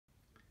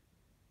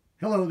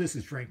Hello, this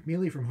is Frank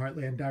Mealy from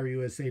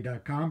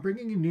HeartlandDiaryUSA.com,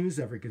 bringing you news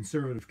every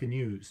conservative can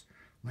use.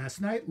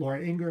 Last night,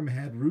 Laura Ingraham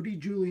had Rudy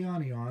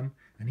Giuliani on,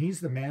 and he's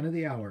the man of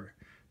the hour.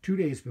 2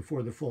 days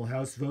before the full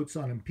House votes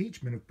on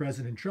impeachment of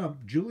President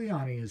Trump,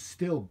 Giuliani is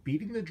still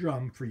beating the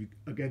drum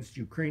against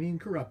Ukrainian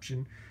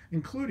corruption,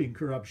 including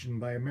corruption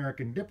by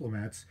American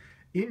diplomats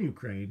in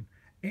Ukraine,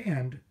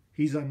 and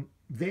he's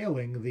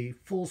unveiling the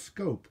full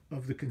scope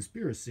of the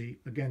conspiracy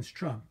against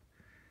Trump.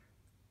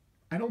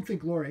 I don't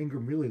think Laura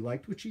Ingraham really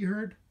liked what she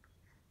heard,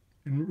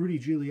 and Rudy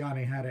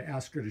Giuliani had to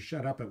ask her to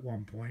shut up at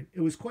one point.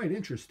 It was quite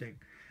interesting.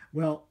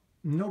 Well,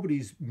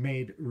 nobody's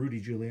made Rudy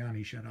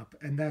Giuliani shut up,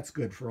 and that's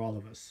good for all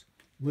of us.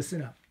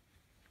 Listen up.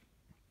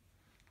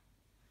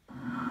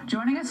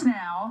 Joining us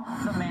now,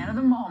 the man of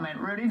the moment,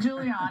 Rudy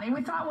Giuliani.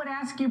 We thought we'd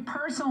ask you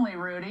personally,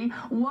 Rudy,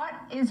 what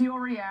is your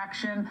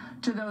reaction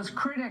to those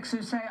critics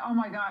who say, oh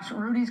my gosh,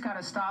 Rudy's got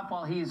to stop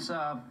while he's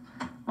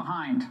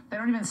behind? They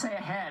don't even say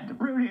ahead.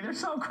 Rudy, they're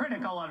so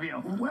critical of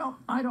you. Well,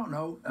 I don't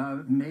know.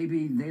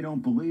 Maybe they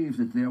don't believe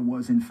that there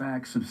was, in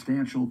fact,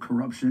 substantial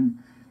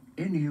corruption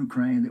in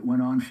Ukraine that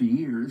went on for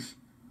years,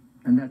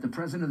 and that the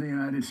President of the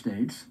United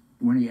States,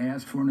 when he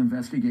asked for an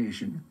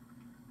investigation,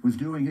 was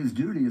doing his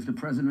duty as the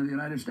President of the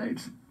United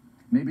States.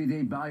 Maybe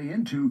they buy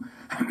into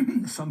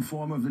some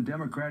form of the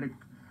Democratic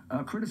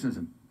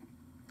criticism.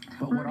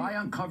 But Rudy, what I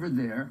uncovered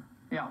there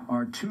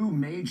are two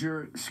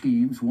major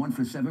schemes, one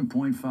for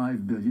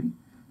 $7.5 billion,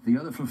 the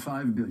other for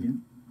 $5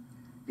 billion,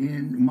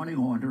 in money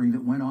laundering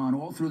that went on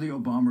all through the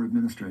Obama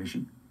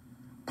administration.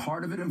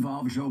 Part of it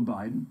involved Joe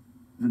Biden,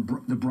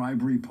 the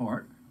bribery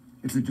part.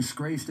 It's a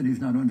disgrace that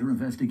he's not under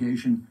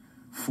investigation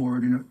for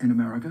it in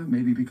America,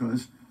 maybe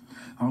because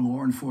our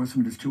law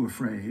enforcement is too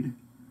afraid.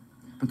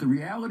 But the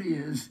reality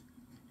is,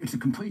 it's a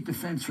complete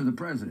defense for the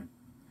president.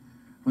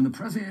 When the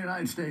President of the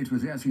United States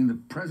was asking the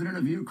President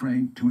of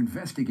Ukraine to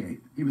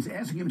investigate, he was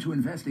asking him to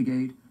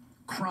investigate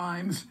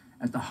crimes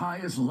at the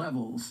highest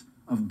levels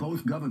of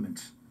both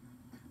governments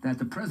that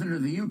the President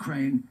of the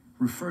Ukraine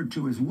referred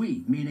to as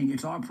we, meaning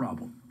it's our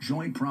problem,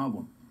 joint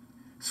problem.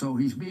 So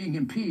he's being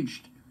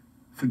impeached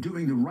for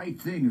doing the right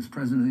thing as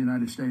President of the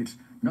United States.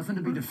 Nothing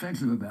to be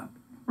defensive about.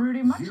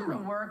 Rudy, much of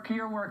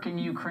your work in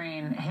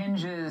Ukraine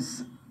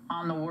hinges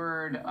on the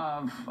word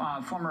of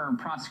former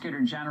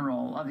Prosecutor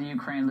General of the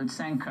Ukraine,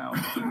 Lutsenko.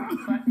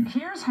 But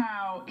here's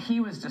how he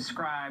was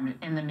described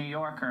in The New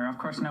Yorker. Of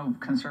course, no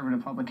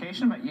conservative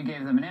publication, but you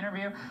gave them an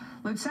interview.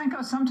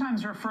 Lutsenko,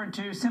 sometimes referred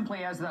to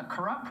simply as the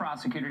corrupt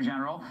Prosecutor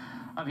General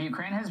of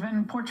Ukraine, has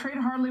been portrayed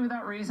hardly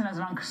without reason as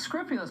an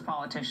unscrupulous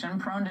politician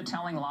prone to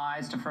telling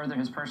lies to further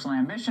his personal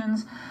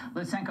ambitions.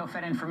 Lutsenko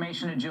fed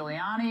information to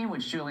Giuliani,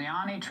 which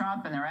Giuliani,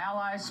 Trump, and their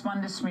allies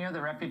spun to smear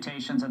the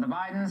reputations of the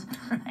Bidens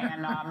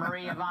and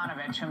Marie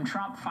Yovanovitch, whom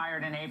Trump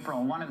fired in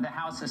April. One of the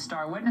House's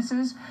star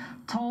witnesses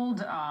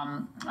told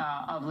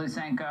of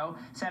Lutsenko,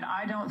 said,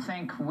 I don't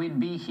think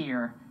we'd be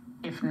here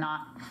if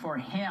not for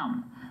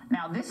him.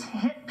 Now, this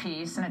hit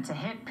piece, and it's a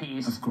hit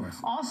piece, of course,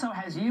 also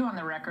has you on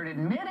the record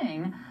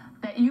admitting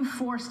that you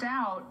forced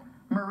out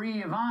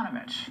Marie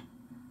Yovanovitch.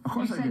 Of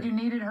course you said you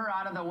needed her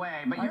out of the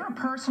way, but you're a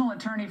personal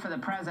attorney for the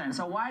president,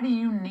 so why do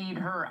you need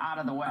her out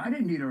of the way? I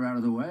didn't need her out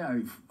of the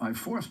way. I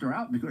forced her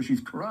out because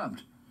she's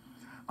corrupt.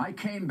 I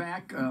came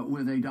back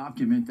with a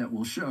document that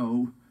will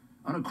show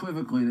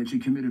unequivocally that she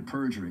committed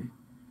perjury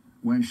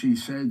when she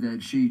said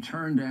that she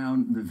turned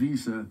down the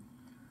visa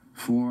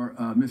for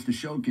Mr.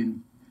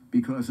 Shokin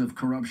because of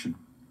corruption.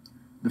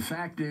 The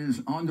fact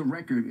is, on the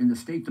record, in the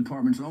State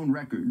Department's own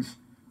records,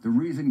 the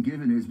reason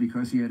given is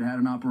because he had had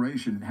an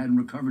operation and hadn't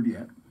recovered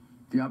yet.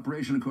 The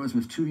operation, of course,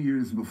 was 2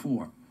 years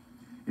before.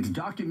 It's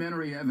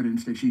documentary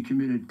evidence that she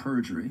committed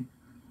perjury.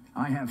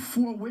 I have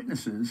 4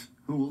 witnesses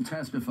who will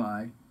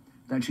testify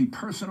that she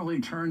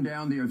personally turned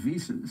down their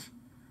visas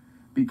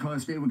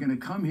because they were going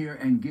to come here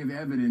and give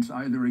evidence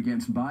either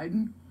against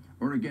Biden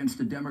or against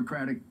the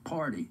Democratic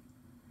Party.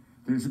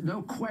 There's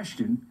no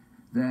question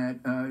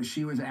that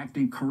she was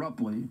acting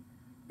corruptly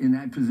in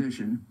that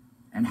position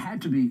and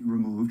had to be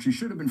removed. She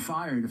should have been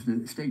fired if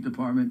the State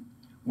Department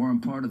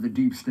weren't part of the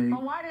deep state.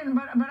 But why didn't?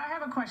 But I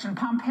have a question.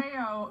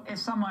 Pompeo is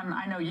someone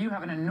I know you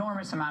have an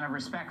enormous amount of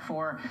respect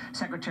for,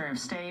 Secretary of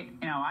State.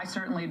 You know, I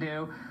certainly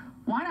do.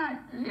 Why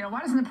not?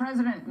 Why doesn't the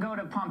president go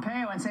to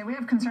Pompeo and say, we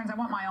have concerns, I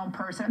want my own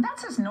person?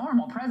 That's just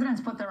normal.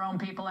 Presidents put their own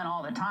people in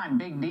all the time.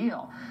 Big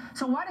deal.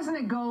 So why doesn't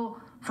it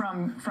go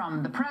from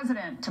the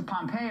president to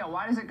Pompeo?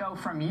 Why does it go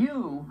from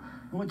you?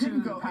 Well, it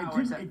didn't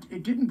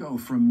go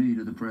from me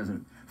to the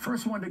president.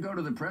 First one to go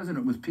to the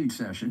president was Pete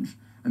Sessions,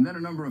 and then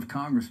a number of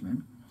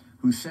congressmen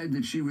who said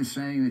that she was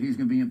saying that he's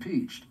going to be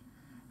impeached.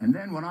 And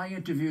then when I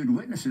interviewed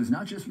witnesses,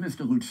 not just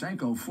Mr.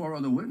 Lutsenko, 4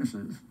 other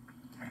witnesses,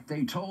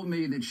 they told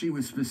me that she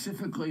was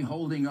specifically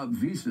holding up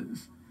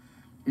visas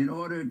in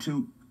order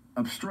to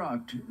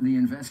obstruct the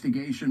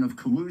investigation of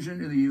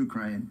collusion in the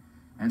Ukraine,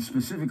 and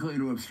specifically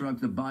to obstruct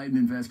the Biden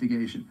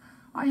investigation.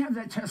 I have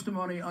that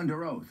testimony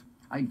under oath.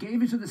 I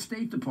gave it to the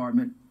State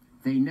Department.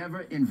 They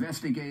never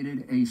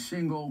investigated a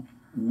single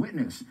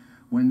witness.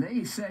 When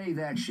they say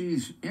that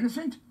she's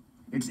innocent,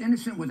 It's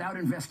innocent without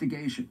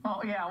investigation.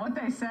 Oh, yeah, what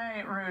they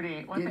say,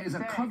 Rudy, It is a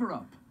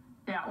cover-up.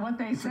 Yeah, what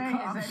they say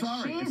is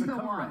that she's the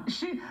one.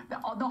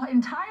 The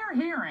entire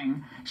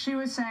hearing, she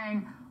was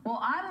saying, well,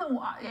 I'm the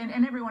one,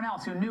 and everyone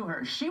else who knew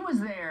her, she was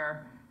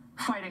there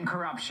fighting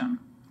corruption.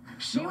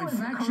 She was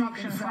the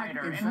corruption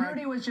fighter, and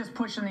Rudy was just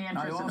pushing the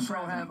interests of the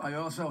president. I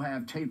also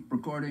have tape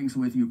recordings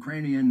with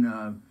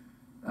Ukrainian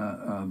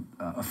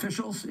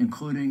officials,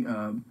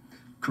 including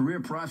career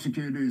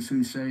prosecutors,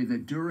 who say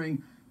that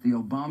during the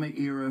Obama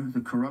era,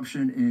 the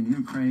corruption in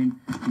Ukraine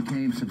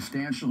became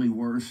substantially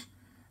worse,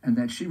 and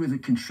that she was a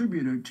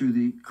contributor to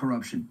the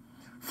corruption.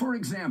 For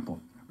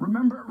example,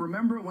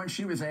 remember when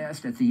she was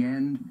asked at the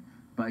end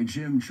by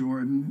Jim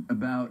Jordan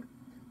about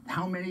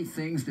how many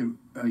things the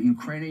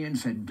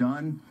Ukrainians had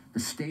done, the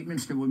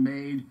statements that were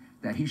made,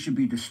 that he should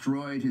be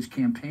destroyed, his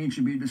campaign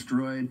should be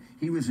destroyed,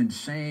 he was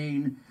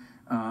insane.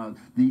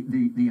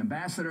 The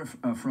ambassador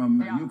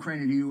from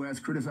Ukraine to the U.S.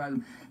 criticized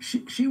him.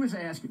 She was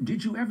asked,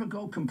 did you ever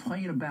go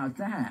complain about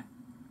that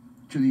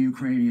to the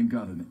Ukrainian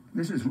government?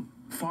 This is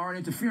foreign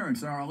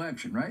interference in our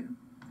election, right?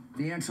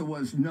 The answer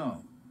was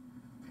no.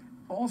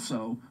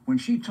 Also, when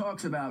she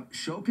talks about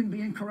Shokin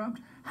being corrupt,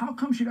 how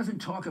come she doesn't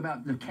talk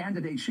about the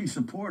candidate she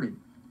supported,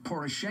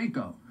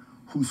 Poroshenko,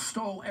 who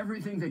stole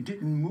everything that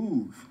didn't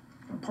move?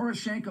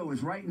 Poroshenko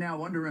is right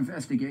now under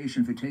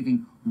investigation for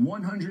taking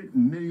 $100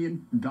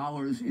 million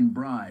in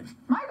bribes.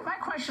 My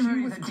question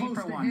really is a deeper one. She was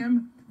close to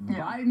him.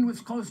 Biden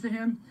was close to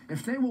him.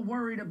 If they were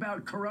worried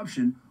about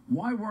corruption,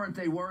 why weren't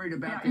they worried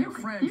about their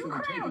friends who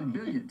were taking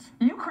billions?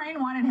 Ukraine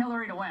wanted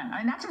Hillary to win. I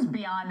mean, that's just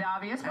beyond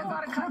obvious. But And a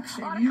lot of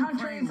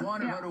countries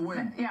wanted her to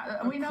win.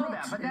 Yeah, we know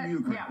that. But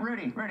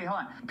Rudy,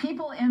 hold on.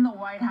 People in the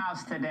White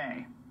House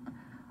today,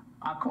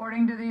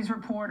 according to these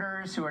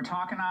reporters who are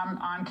talking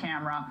on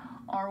camera,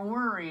 are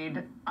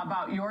worried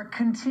about your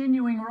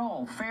continuing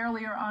role,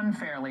 fairly or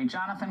unfairly.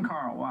 Jonathan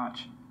Karl,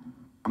 watch.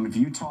 If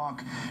you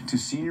talk to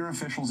senior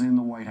officials in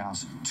the White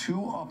House, to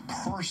a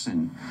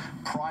person,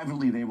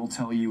 privately, they will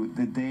tell you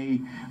that they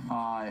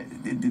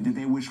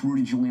wish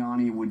Rudy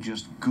Giuliani would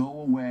just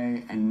go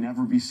away and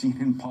never be seen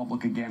in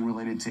public again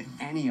related to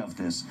any of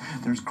this.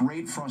 There's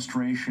great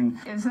frustration.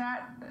 Is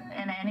that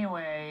in any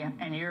way,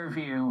 in your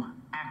view,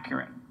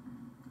 accurate?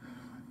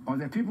 Are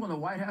there people in the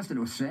White House that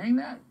are saying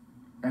that?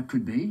 That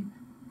could be.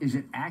 Is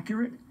it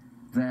accurate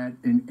that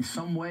in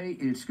some way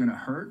it's going to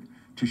hurt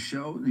to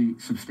show the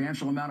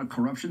substantial amount of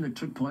corruption that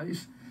took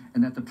place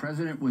and that the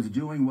president was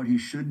doing what he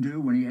should do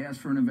when he asked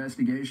for an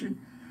investigation?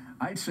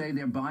 I'd say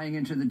they're buying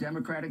into the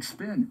Democratic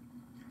spin.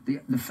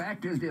 The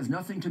fact is there's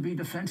nothing to be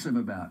defensive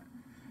about.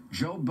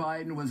 Joe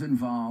Biden was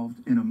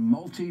involved in a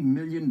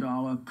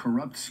multi-million-dollar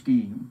corrupt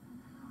scheme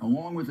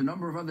along with a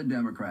number of other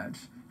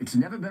Democrats. It's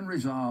never been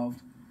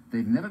resolved.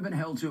 They've never been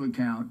held to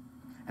account.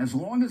 As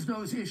long as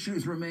those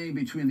issues remain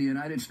between the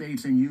United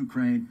States and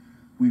Ukraine,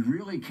 we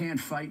really can't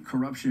fight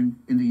corruption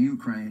in the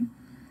Ukraine.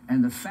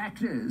 And the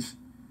fact is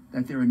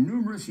that there are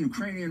numerous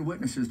Ukrainian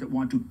witnesses that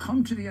want to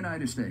come to the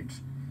United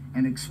States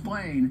and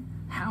explain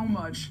how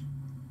much,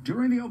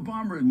 during the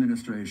Obama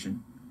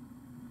administration,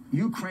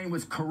 Ukraine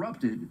was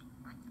corrupted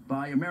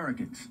by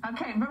Americans.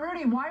 Okay, but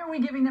Rudy, why are we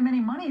giving them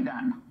any money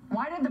then?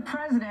 Why did the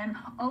president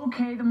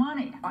okay the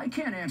money? I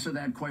can't answer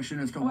that question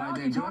as to why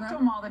they're doing that. Well, you talk to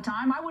him all the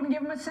time. I wouldn't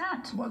give him a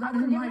cent. Well, that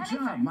isn't my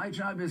job. My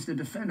job is to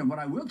defend him. What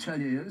I will tell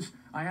you is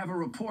I have a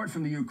report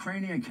from the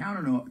Ukrainian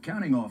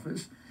accounting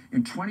office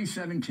in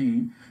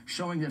 2017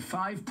 showing that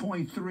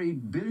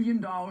 $5.3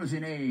 billion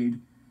in aid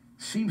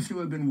seems to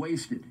have been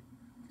wasted.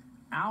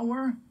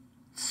 Our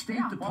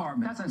State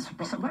Department... Well,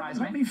 doesn't surprise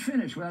me. Let me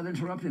finish without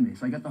interrupting me,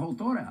 so I got the whole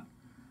thought out.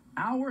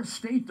 Our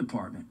State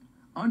Department,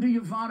 under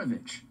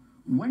Yovanovitch,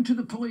 went to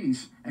the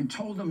police and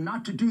told them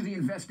not to do the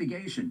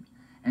investigation.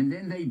 And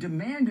then they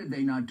demanded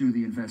they not do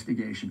the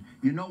investigation.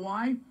 You know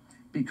why?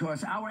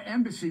 Because our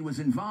embassy was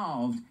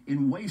involved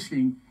in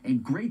wasting a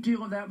great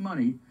deal of that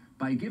money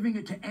by giving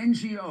it to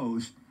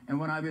NGOs. And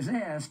when I was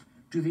asked,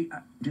 do the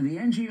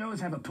NGOs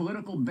have a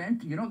political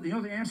bent? You know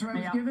the answer I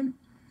was given?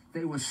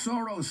 They were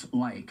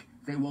Soros-like.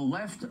 They were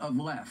left of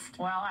left.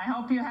 Well, I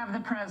hope you have the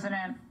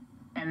president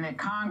and the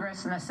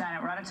Congress and the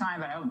Senate, we're out of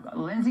time, but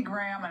Lindsey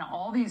Graham and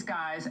all these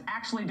guys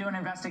actually do an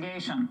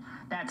investigation.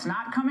 That's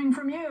not coming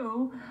from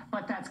you,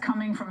 but that's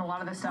coming from a lot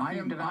of the stuff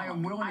you've developed. I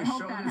am willing to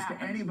show this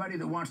to anybody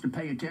that wants to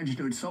pay attention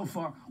to it. So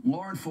far,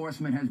 law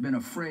enforcement has been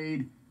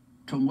afraid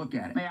to look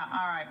at it. Yeah,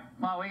 all right.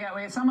 Well,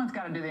 someone's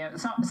got to do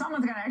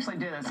someone's got to actually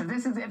do this.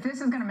 If this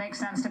is going to make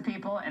sense to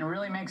people and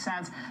really make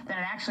sense, then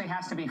it actually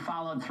has to be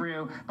followed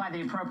through by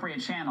the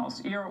appropriate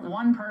channels. You're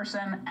one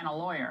person and a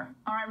lawyer.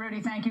 All right, Rudy,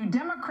 thank you.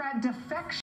 Democrat defection.